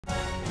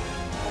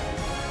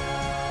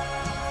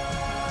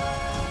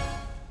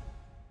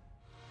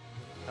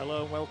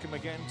Hello and welcome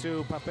again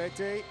to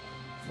Papeete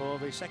for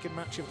the second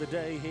match of the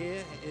day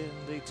here in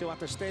the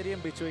Tahiti Stadium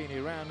between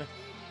Iran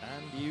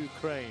and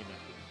Ukraine.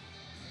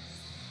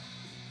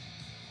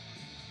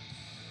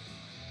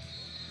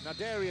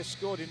 Naderi has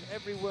scored in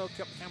every World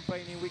Cup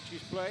campaign in which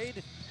he's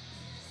played.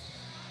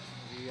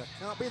 He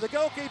can't be the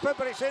goalkeeper,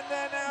 but it's in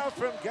there now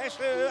from guess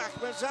who?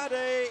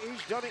 Ahmedzadeh.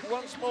 He's done it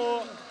once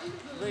more.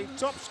 The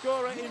top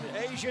scorer in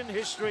Asian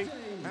history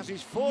has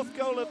his fourth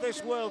goal of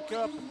this World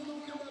Cup.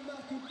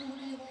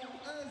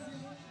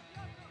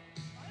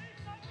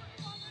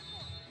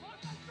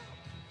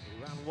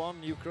 Iran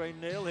 1, Ukraine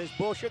 0. Here's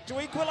Borshuk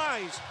to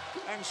equalise.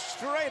 And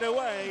straight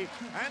away,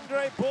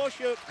 Andrei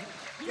Borshuk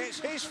gets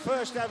his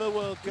first ever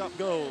World Cup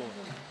goal.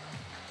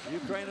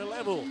 Ukraine are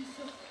level.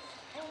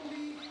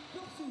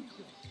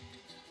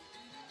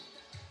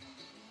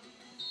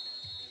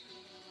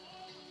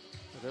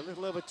 With a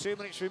little over 2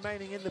 minutes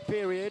remaining in the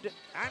period,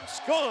 and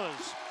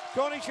scores!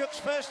 Kornichuk's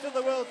first of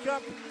the World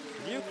Cup.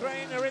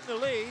 Ukraine are in the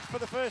lead for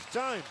the first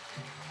time.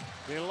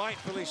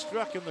 Delightfully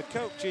struck, and the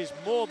coach is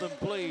more than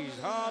pleased.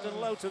 Hard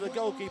and low to the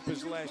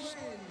goalkeeper's left.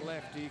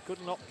 He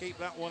could not keep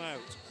that one out.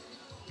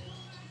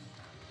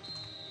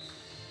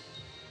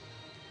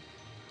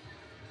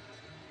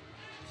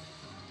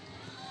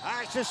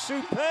 It's a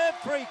superb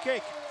free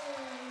kick.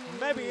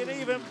 Maybe an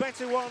even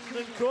better one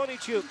than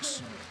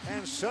Kornichuk's.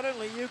 And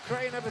suddenly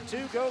Ukraine have a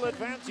 2-goal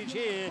advantage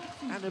here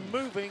and are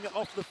moving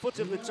off the foot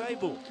of the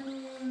table.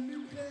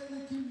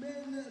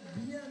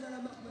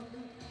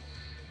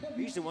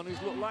 He's the one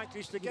who's looked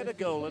likely to get a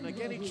goal, and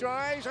again he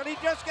tries, and he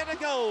does get a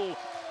goal.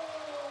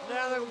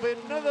 Now there will be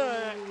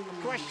another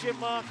question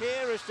mark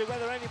here as to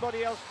whether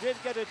anybody else did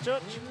get a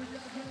touch.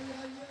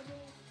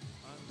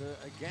 And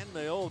again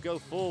they all go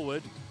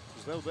forward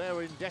as though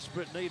they're in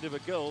desperate need of a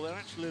goal. They're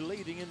actually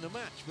leading in the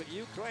match, but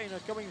Ukraine are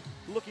coming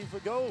looking for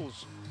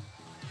goals.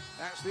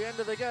 That's the end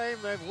of the game.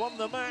 They've won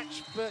the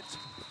match, but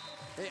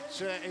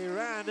it's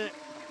Iran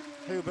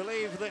who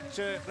believe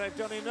that they've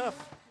done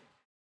enough.